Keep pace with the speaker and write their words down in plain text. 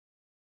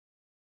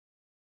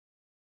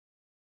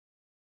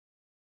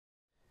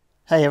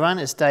Hey everyone,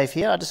 it's Dave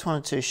here. I just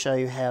wanted to show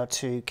you how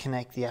to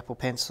connect the Apple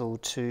Pencil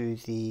to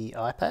the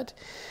iPad.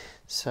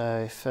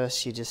 So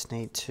first you just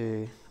need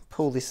to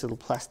pull this little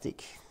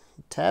plastic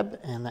tab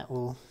and that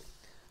will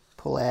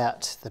pull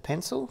out the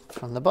pencil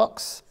from the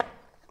box.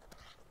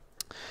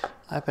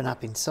 Open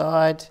up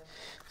inside.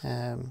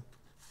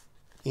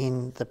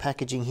 In the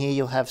packaging here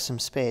you'll have some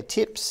spare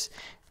tips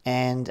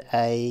and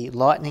a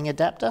lightning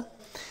adapter.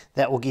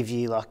 That will give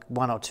you like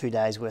 1 or 2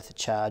 days worth of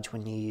charge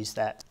when you use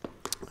that.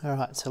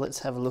 Alright, so let's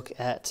have a look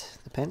at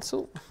the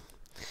pencil.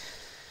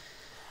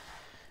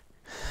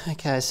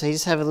 Okay, so you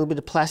just have a little bit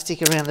of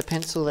plastic around the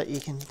pencil that you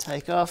can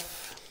take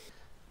off.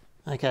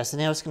 Okay, so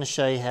now it's going to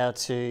show you how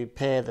to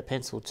pair the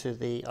pencil to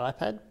the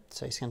iPad.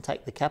 So you're just going to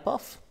take the cap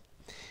off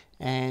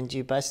and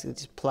you basically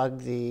just plug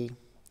the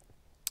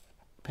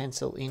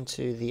pencil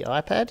into the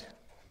iPad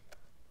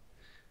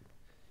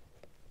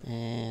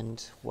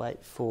and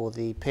wait for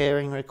the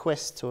pairing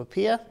request to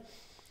appear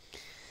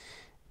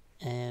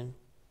and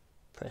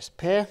press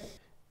pair.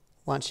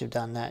 Once you've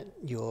done that,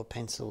 your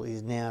pencil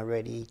is now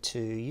ready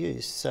to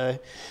use. So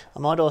I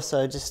might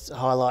also just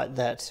highlight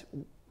that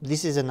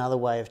this is another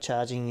way of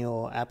charging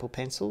your Apple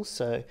Pencil.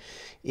 So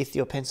if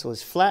your pencil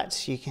is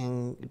flat, you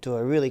can do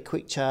a really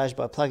quick charge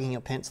by plugging your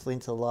pencil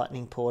into the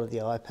lightning port of the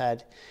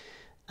iPad.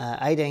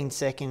 18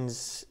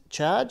 seconds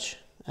charge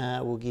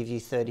will give you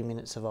 30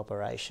 minutes of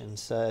operation.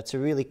 So it's a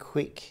really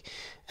quick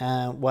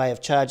way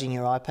of charging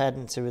your iPad,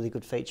 and it's a really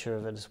good feature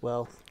of it as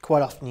well.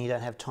 Quite often you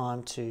don't have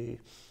time to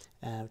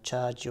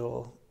charge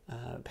your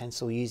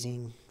pencil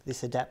using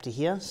this adapter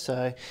here,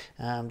 so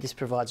this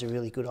provides a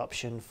really good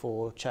option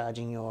for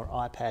charging your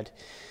iPad.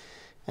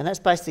 And that's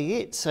basically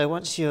it. So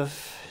once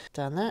you've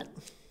done that,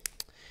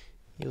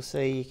 you'll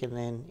see you can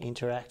then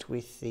interact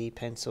with the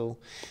pencil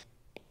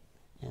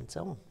and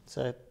so on.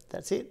 So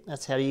that's it.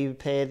 That's how you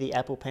pair the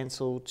Apple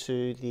Pencil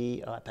to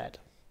the iPad.